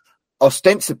them,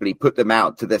 ostensibly put them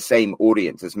out to the same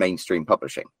audience as mainstream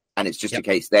publishing. And it's just a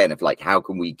case then of like, how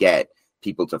can we get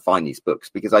people to find these books?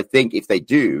 Because I think if they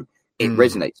do, it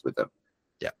resonates with them.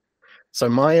 Yeah. So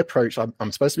my approach,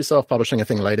 I'm supposed to be self-publishing a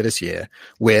thing later this year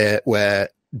where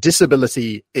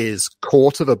disability is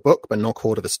core to the book, but not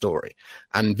core to the story.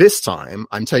 And this time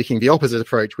I'm taking the opposite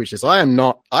approach, which is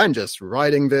I'm just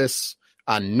writing this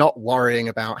and not worrying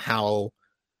about how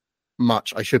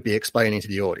much I should be explaining to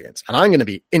the audience. And I'm going to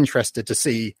be interested to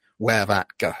see where that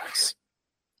goes.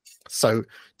 So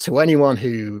to anyone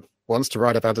who wants to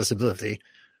write about disability,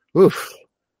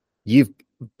 you've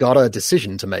got a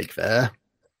decision to make there.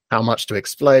 How much to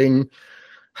explain,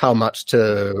 how much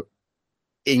to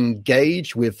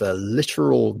engage with the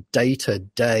literal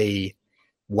day-to-day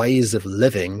ways of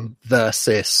living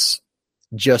versus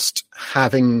just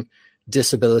having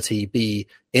disability be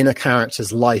in a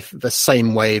character's life the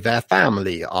same way their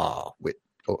family are,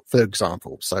 for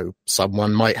example. So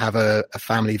someone might have a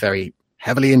family very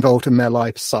heavily involved in their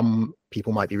life. Some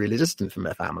people might be really distant from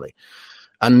their family.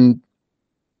 And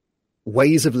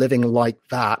ways of living like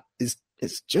that is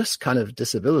just kind of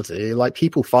disability. Like,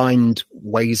 people find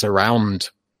ways around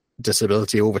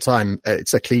disability all the time.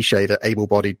 It's a cliche that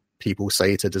able-bodied people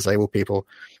say to disabled people,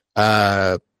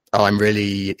 I'm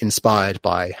really inspired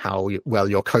by how well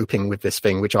you're coping with this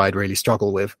thing, which I'd really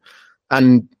struggle with.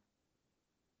 And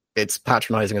it's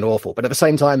patronizing and awful. But at the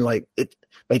same time, like,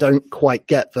 they don't quite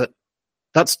get that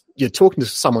you're talking to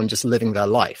someone just living their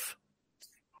life.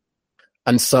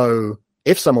 And so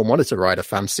if someone wanted to write a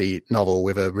fantasy novel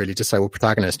with a really disabled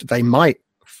protagonist, they might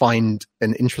find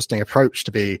an interesting approach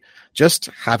to be just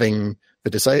having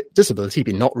the disability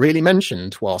be not really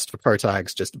mentioned whilst the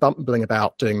protags just bumbling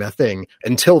about doing their thing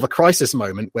until the crisis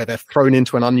moment where they're thrown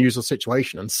into an unusual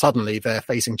situation and suddenly they're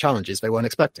facing challenges they weren't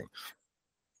expecting.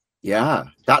 Yeah,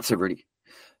 that's a really...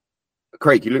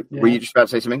 Craig, were you just about to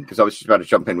say something? Because I was just about to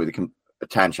jump in with a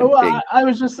tangent. Well, I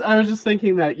was just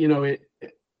thinking that,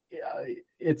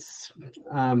 it's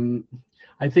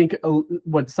I think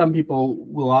what some people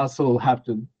will also have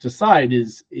to decide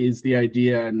is the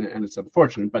idea, and it's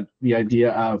unfortunate, but the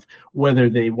idea of whether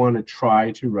they want to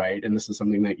try to write, and this is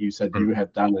something that you said you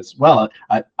have done as well,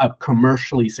 a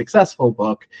commercially successful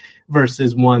book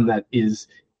versus one that is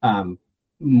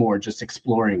more just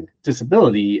exploring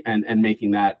disability and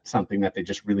making that something that they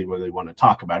just really, really want to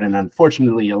talk about. And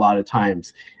unfortunately, a lot of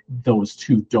times those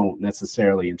two don't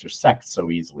necessarily intersect so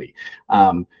easily.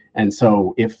 And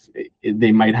so if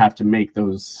they might have to make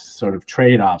those sort of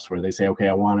trade-offs where they say, okay,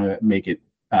 I want to make it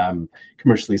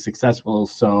commercially successful,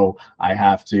 so I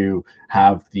have to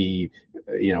have the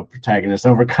protagonist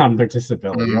overcome their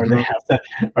disability, or they have to,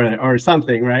 or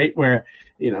something, right? Where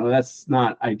that's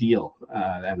not ideal,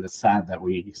 and it's sad that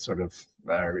we sort of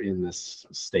are in this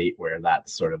state where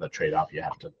that's sort of the trade-off you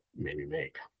have to maybe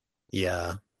make.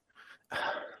 Yeah,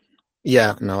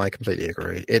 no, I completely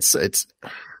agree. It's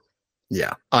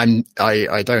yeah,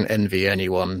 I don't envy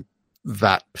anyone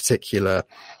that particular.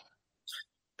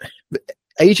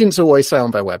 Agents always say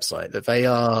on their website that they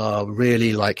are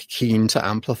really keen to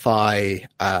amplify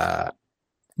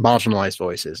marginalized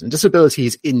voices, and disability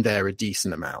is in there a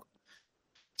decent amount.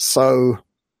 So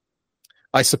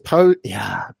I suppose,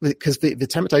 because the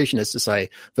temptation is to say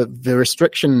that the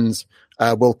restrictions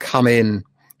will come in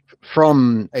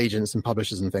from agents and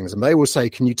publishers and things, and they will say,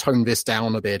 can you tone this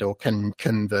down a bit, or can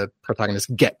the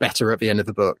protagonist get better at the end of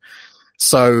the book?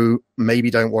 So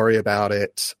maybe don't worry about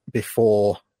it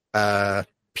before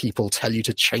people tell you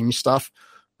to change stuff.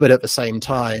 But at the same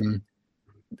time,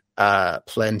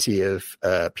 plenty of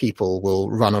people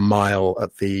will run a mile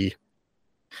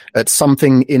at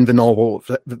something in the novel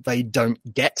that they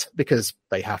don't get because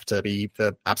they have to be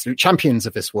the absolute champions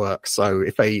of this work. So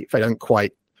if they don't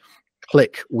quite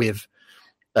click with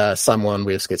someone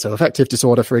with schizoaffective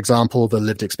disorder, for example, the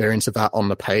lived experience of that on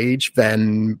the page,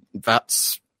 then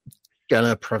that's going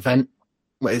to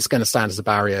it's going to stand as a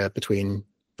barrier between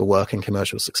the work and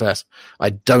commercial success.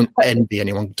 I don't envy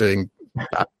anyone doing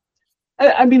that.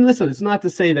 I mean, listen, it's not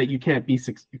to say that you can't be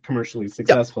commercially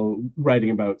successful writing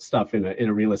about stuff in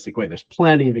a realistic way. There's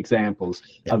plenty of examples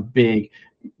of big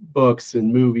books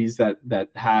and movies that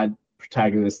had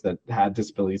protagonists that had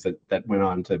disabilities that went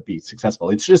on to be successful.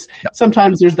 It's just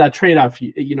sometimes there's that trade-off.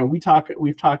 We've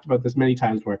talked about this many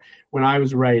times where when I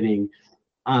was writing,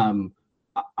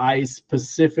 I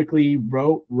specifically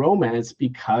wrote romance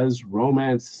because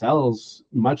romance sells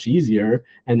much easier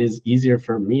and is easier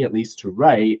for me, at least, to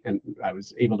write, and I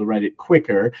was able to write it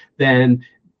quicker than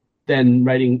than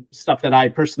writing stuff that I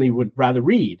personally would rather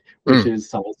read, which is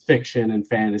science fiction and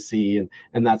fantasy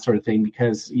and that sort of thing,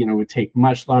 because, it would take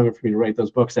much longer for me to write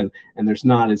those books, and there's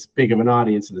not as big of an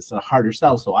audience, and it's a harder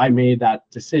sell. So I made that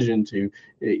decision to,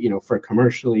 for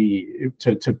commercially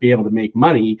to be able to make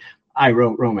money, I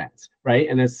wrote romance, right?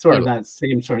 And it's sort of that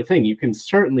same sort of thing. You can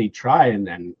certainly try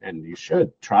and you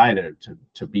should try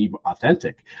to be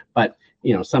authentic, but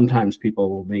sometimes people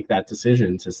will make that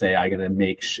decision to say, I'm going to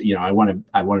make, I want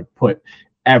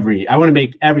to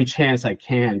make every chance I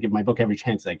can, give my book every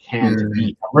chance I can to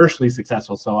be commercially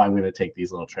successful. So I'm going to take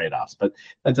these little trade-offs, but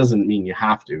that doesn't mean you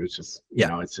have to. It's just,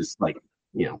 it's just like,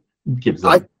 gives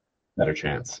them a better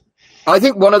chance. I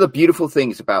think one of the beautiful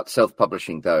things about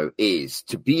self-publishing, though, is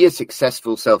to be a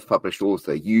successful self-published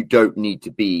author, you don't need to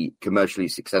be commercially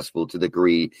successful to the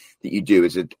degree that you do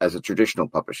as a traditional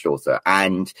published author.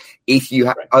 And if you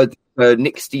have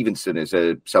Nick Stevenson is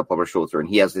a self-published author, and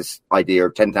he has this idea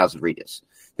of 10,000 readers.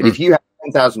 That if you have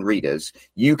 10,000 readers,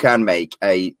 you can make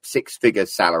a six-figure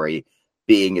salary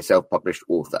being a self-published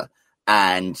author.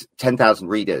 And 10,000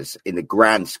 readers in the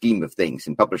grand scheme of things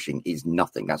in publishing is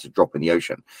nothing. That's a drop in the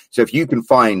ocean. So if you can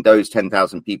find those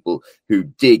 10,000 people who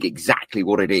dig exactly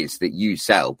what it is that you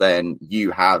sell, then you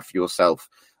have yourself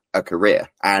a career.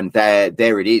 And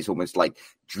there it is, almost like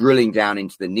drilling down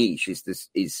into the niche is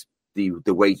the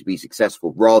way to be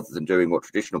successful, rather than doing what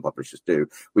traditional publishers do,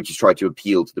 which is try to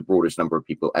appeal to the broadest number of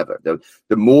people ever.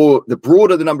 The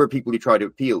broader the number of people you try to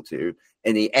appeal to,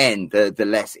 in the end, the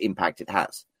less impact it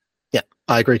has. Yeah,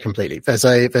 I agree completely. There's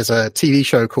a TV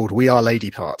show called We Are Lady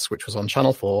Parts, which was on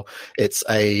Channel 4. It's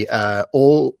a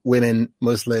all women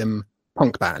Muslim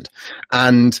punk band,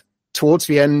 and towards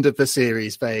the end of the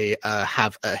series, they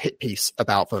have a hit piece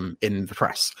about them in the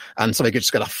press, and so they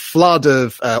just get a flood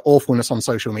of awfulness on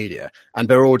social media, and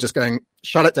they're all just going,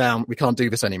 "Shut it down! We can't do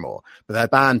this anymore." But their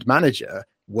band manager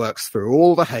works through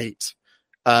all the hate.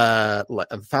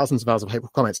 Thousands of hours of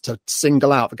hateful comments to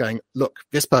single out going, look,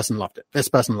 this person loved it, this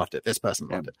person loved it, this person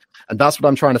loved it. And that's what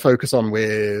I'm trying to focus on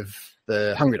with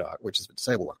the Hungry Dark, which is the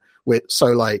disabled one.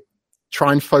 So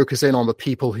try and focus in on the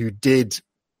people who did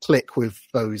click with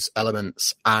those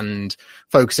elements and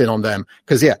focus in on them.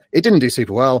 Because it didn't do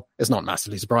super well. It's not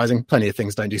massively surprising. Plenty of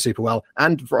things don't do super well,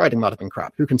 and writing might have been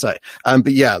crap. Who can say?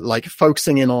 But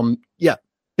focusing in on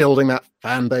building that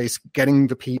fan base, getting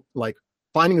the people,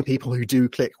 finding the people who do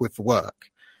click with the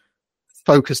work,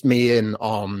 focused me in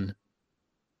on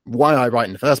why I write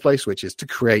in the first place, which is to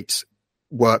create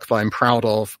work that I'm proud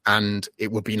of, and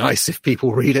it would be nice if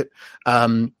people read it.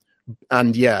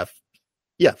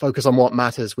 Focus on what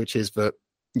matters, which is that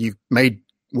you've made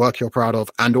work you're proud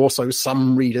of, and also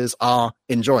some readers are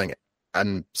enjoying it.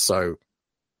 And so,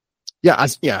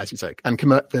 as you say, and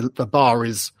the bar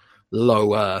is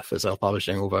lower for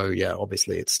self-publishing, although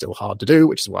obviously it's still hard to do,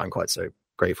 which is why I'm quite so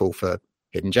grateful for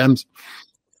Hidden Gems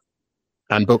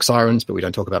and Book Sirens, but we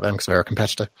don't talk about them because they're a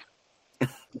competitor.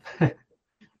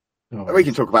 We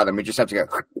can talk about them, we just have to go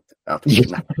after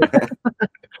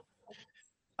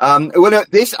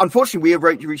this, unfortunately, we are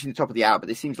reaching the top of the hour, but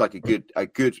this seems like a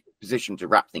good position to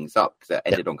wrap things up, because it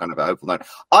ended on kind of a hopeful note.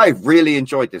 I've really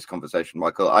enjoyed this conversation,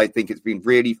 Michael. I think it's been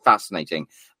really fascinating,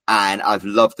 and I've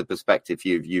loved the perspective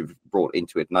you've brought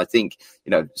into it. And I think,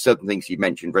 certain things you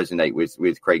mentioned resonate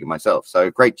with Craig and myself.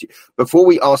 So great. Before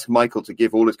we ask Michael to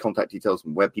give all his contact details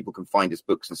and where people can find his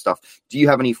books and stuff, do you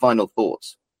have any final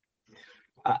thoughts?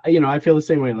 I feel the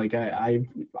same way.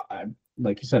 I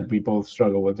like you said, we both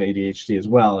struggle with ADHD as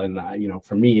well. And,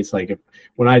 for me, it's like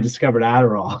when I discovered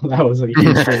Adderall, that was a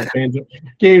huge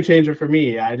game changer for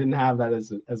me. I didn't have that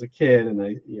as a kid, and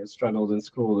I struggled in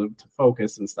school to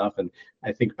focus and stuff. And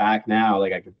I think back now,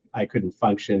 I couldn't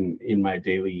function in my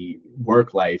daily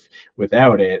work life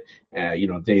without it.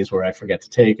 Days where I forget to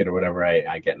take it or whatever,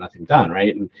 I get nothing done.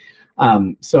 Right.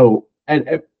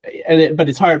 And but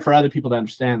it's hard for other people to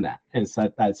understand that. And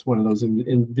so that's one of those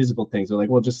invisible things. They're like,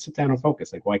 well, just sit down and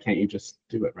focus. Why can't you just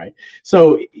do it? Right.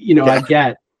 So,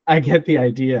 I get the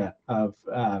idea of,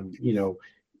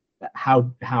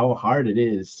 how hard it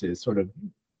is to sort of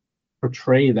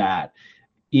portray that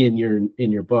in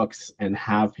your books and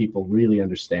have people really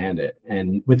understand it,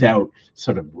 and without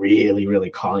sort of really, really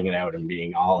calling it out and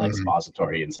being all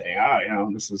expository and saying,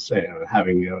 this is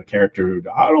having a character who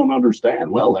I don't understand.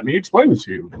 Well, let me explain this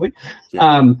to you. Really.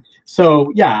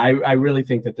 So yeah, I really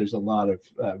think that there's a lot of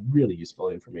really useful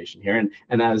information here,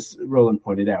 and as Roland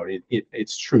pointed out,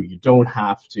 it's true. You don't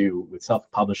have to, with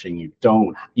self-publishing,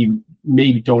 you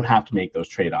maybe don't have to make those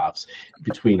trade-offs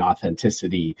between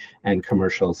authenticity and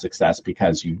commercial success,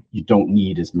 because you don't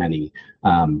need as many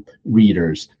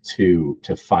readers to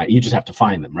find. You just have to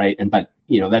find them, right? But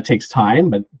that takes time,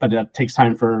 but that takes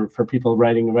time for people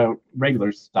writing about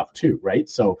regular stuff too, right?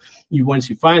 So once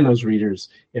you find those readers,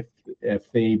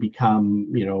 if they become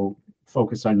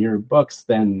focused on your books,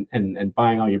 then and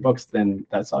buying all your books, then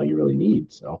that's all you really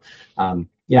need. So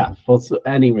yeah. Well, so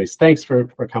anyways, thanks for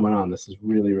coming on. This has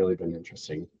really been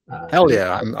interesting. Hell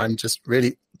yeah, I'm just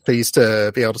really pleased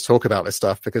to be able to talk about this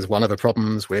stuff, because one of the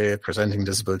problems with presenting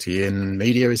disability in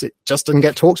media is it just doesn't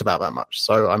get talked about that much.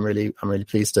 So I'm really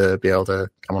pleased to be able to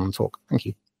come on and talk. Thank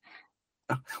you.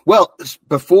 Well,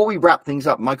 before we wrap things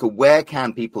up, Michael, where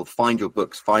can people find your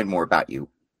books, find more about you?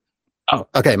 Oh,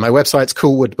 okay. My website's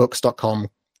coolwoodbooks.com.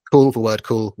 Cool for word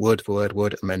cool, wood for word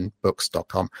wood, and then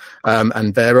books.com.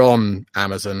 And they're on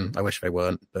Amazon. I wish they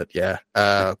weren't, but yeah.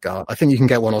 God, I think you can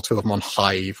get one or two of them on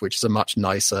Hive, which is a much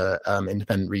nicer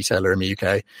independent retailer in the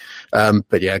UK.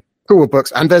 But yeah, cool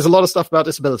books. And there's a lot of stuff about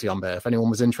disability on there. If anyone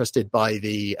was interested by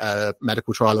the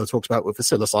medical trial I talked about with the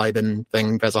psilocybin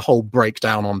thing, there's a whole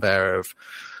breakdown on there of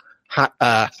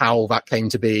how that came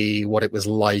to be, what it was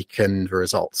like, and the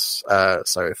results.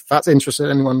 So if that's interested,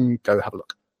 anyone, go have a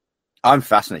look. I'm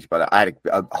fascinated by that. I had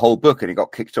a whole book, and it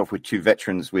got kicked off with 2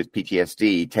 veterans with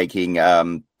PTSD taking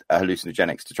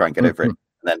hallucinogenics to try and get over it. And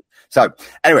then, so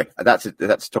anyway, that's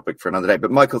a topic for another day.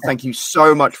 But Michael, thank you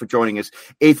so much for joining us.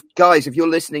 If you're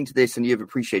listening to this and you've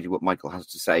appreciated what Michael has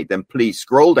to say, then please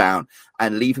scroll down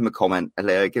and leave him a comment,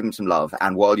 give him some love.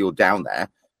 And while you're down there,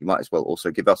 you might as well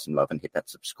also give us some love and hit that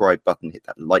subscribe button, hit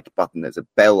that like button. There's a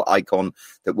bell icon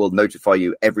that will notify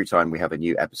you every time we have a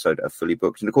new episode of Fully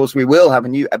Booked. And of course, we will have a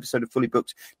new episode of Fully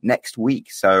Booked next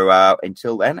week. So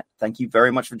until then, thank you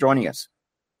very much for joining us.